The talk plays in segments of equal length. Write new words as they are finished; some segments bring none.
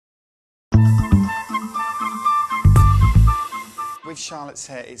With Charlotte's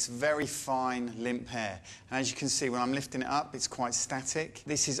hair, it's very fine, limp hair. And as you can see, when I'm lifting it up, it's quite static.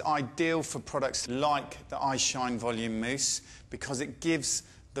 This is ideal for products like the Eye Shine Volume Mousse because it gives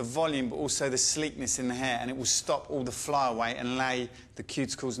the volume but also the sleekness in the hair, and it will stop all the flyaway and lay the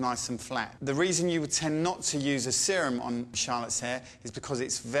cuticles nice and flat. The reason you would tend not to use a serum on Charlotte's hair is because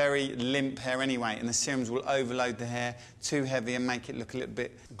it's very limp hair anyway, and the serums will overload the hair too heavy and make it look a little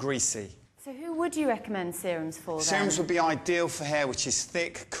bit greasy. So who would you recommend serums for then? Serums would be ideal for hair which is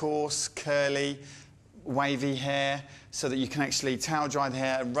thick, coarse, curly, wavy hair, so that you can actually towel dry the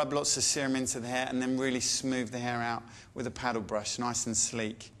hair, rub lots of serum into the hair, and then really smooth the hair out with a paddle brush, nice and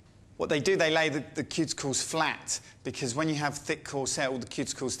sleek. What they do, they lay the cuticles flat, because when you have thick, coarse hair, all the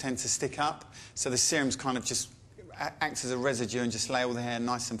cuticles tend to stick up, so the serums kind of just act as a residue and just lay all the hair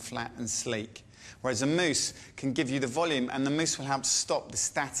nice and flat and sleek. Whereas a mousse can give you the volume, and the mousse will help stop the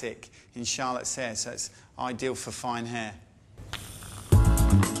static in Charlotte's hair, so it's ideal for fine hair.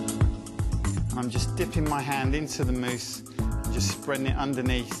 I'm just dipping my hand into the mousse and just spreading it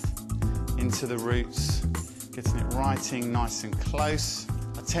underneath into the roots, getting it writing nice and close.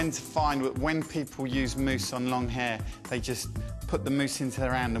 I tend to find that when people use mousse on long hair, they just put the mousse into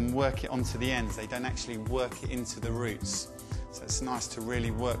their hand and work it onto the ends. They don't actually work it into the roots. So it's nice to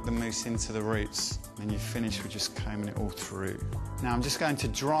really work the mousse into the roots. When you finish with just combing it all through. Now I'm just going to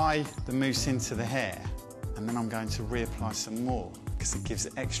dry the mousse into the hair, and then I'm going to reapply some more because it gives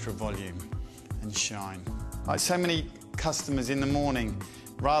it extra volume and shine. Like so many customers in the morning,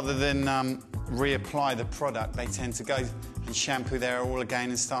 rather than reapply the product, they tend to go and shampoo their hair all again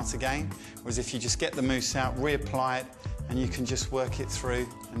and start again. Whereas if you just get the mousse out, reapply it, and you can just work it through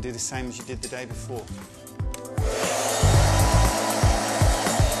and do the same as you did the day before.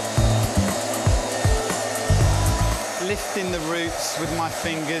 Lifting the roots with my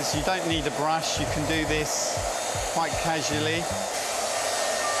fingers. You don't need a brush, you can do this quite casually.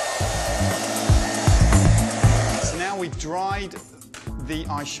 So now we've dried the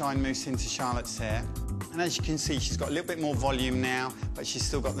Eye Shine Mousse into Charlotte's hair, and as you can see, she's got a little bit more volume now, but she's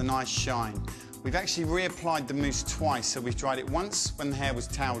still got the nice shine. We've actually reapplied the mousse twice, so we've dried it once when the hair was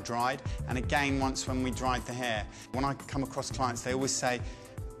towel dried, and again once when we dried the hair. When I come across clients, they always say,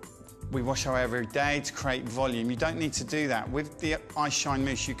 we wash our hair every day to create volume. You don't need to do that. With the Eye Shine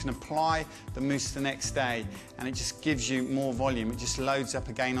Mousse, you can apply the mousse the next day, and it just gives you more volume. It just loads up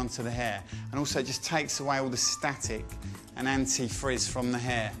again onto the hair. And also it just takes away all the static and anti-frizz from the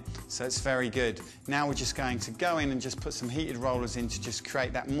hair. So it's very good. Now we're just going to go in and just put some heated rollers in to just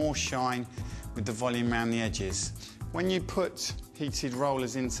create that more shine with the volume around the edges. When you put heated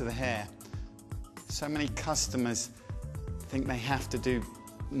rollers into the hair, so many customers think they have to do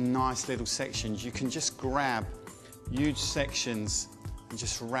nice little sections. You can just grab huge sections and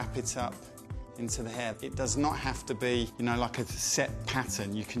just wrap it up into the hair. It does not have to be, you know, like a set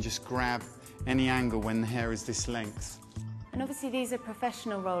pattern. You can just grab any angle when the hair is this length. And obviously these are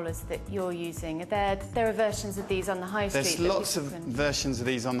professional rollers that you're using. There are versions of these on the high street? There's lots of versions of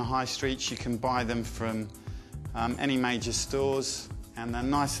these on the high streets. You can buy them from any major stores, and they're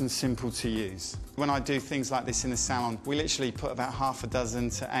nice and simple to use. When I do things like this in the salon, we literally put about half a dozen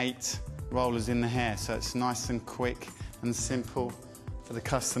to 8 rollers in the hair, so it's nice and quick and simple for the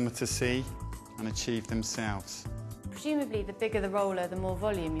customer to see and achieve themselves. Presumably the bigger the roller, the more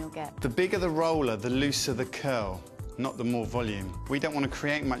volume you'll get. The bigger the roller, the looser the curl, not the more volume. We don't want to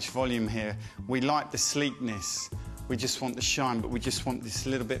create much volume here. We like the sleekness. We just want the shine, but we just want this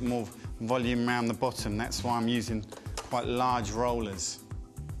little bit more volume around the bottom. That's why I'm using quite large rollers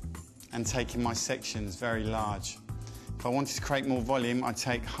and taking my sections very large. If I wanted to create more volume, I'd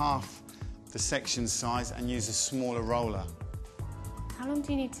take half the section size and use a smaller roller. How long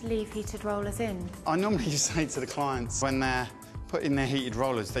do you need to leave heated rollers in? I normally just say to the clients, when they're putting their heated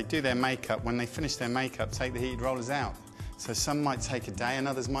rollers, they do their makeup. When they finish their makeup, take the heated rollers out. So some might take a day and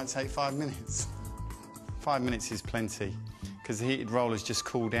others might take 5 minutes. 5 minutes is plenty, because the heated rollers just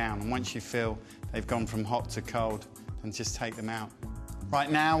cool down, and once you feel they've gone from hot to cold, then just take them out. Right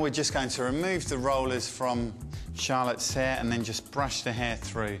now we're just going to remove the rollers from Charlotte's hair and then just brush the hair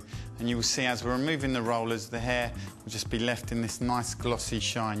through. And you will see as we're removing the rollers, the hair will just be left in this nice glossy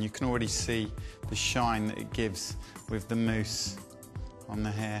shine. You can already see the shine that it gives with the mousse on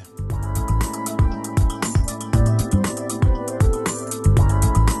the hair.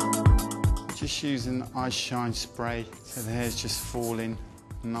 Just using Eye Shine spray so the hair's just falling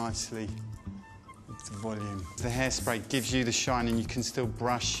nicely. The volume. The hairspray gives you the shine, and you can still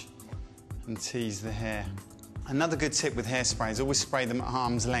brush and tease the hair. Another good tip with hairspray is always spray them at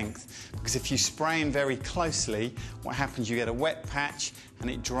arm's length, because if you spray them very closely, what happens, you get a wet patch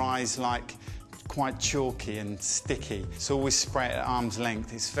and it dries like quite chalky and sticky. So always spray it at arm's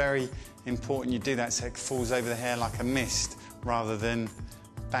length. It's very important you do that so it falls over the hair like a mist rather than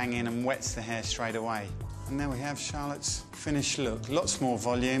bang in and wets the hair straight away. And there we have Charlotte's finished look. Lots more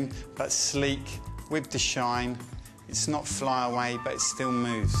volume, but sleek, with the shine. It's not fly away, but it still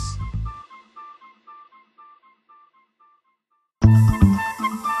moves.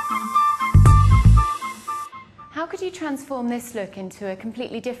 How could you transform this look into a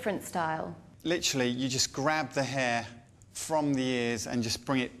completely different style? Literally, you just grab the hair from the ears and just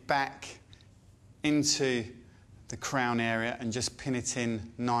bring it back into the crown area and just pin it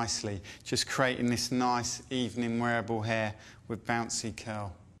in nicely, just creating this nice evening wearable hair with bouncy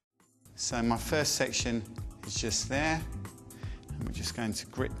curl. So my first section is just there, and we're just going to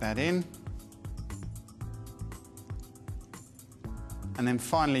grip that in. And then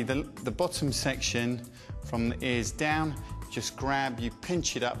finally the bottom section from the ears down, just grab, you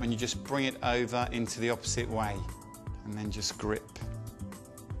pinch it up and you just bring it over into the opposite way and then just grip.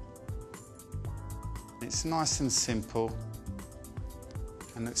 It's nice and simple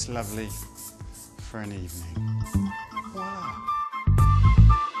and looks lovely for an evening. Wow.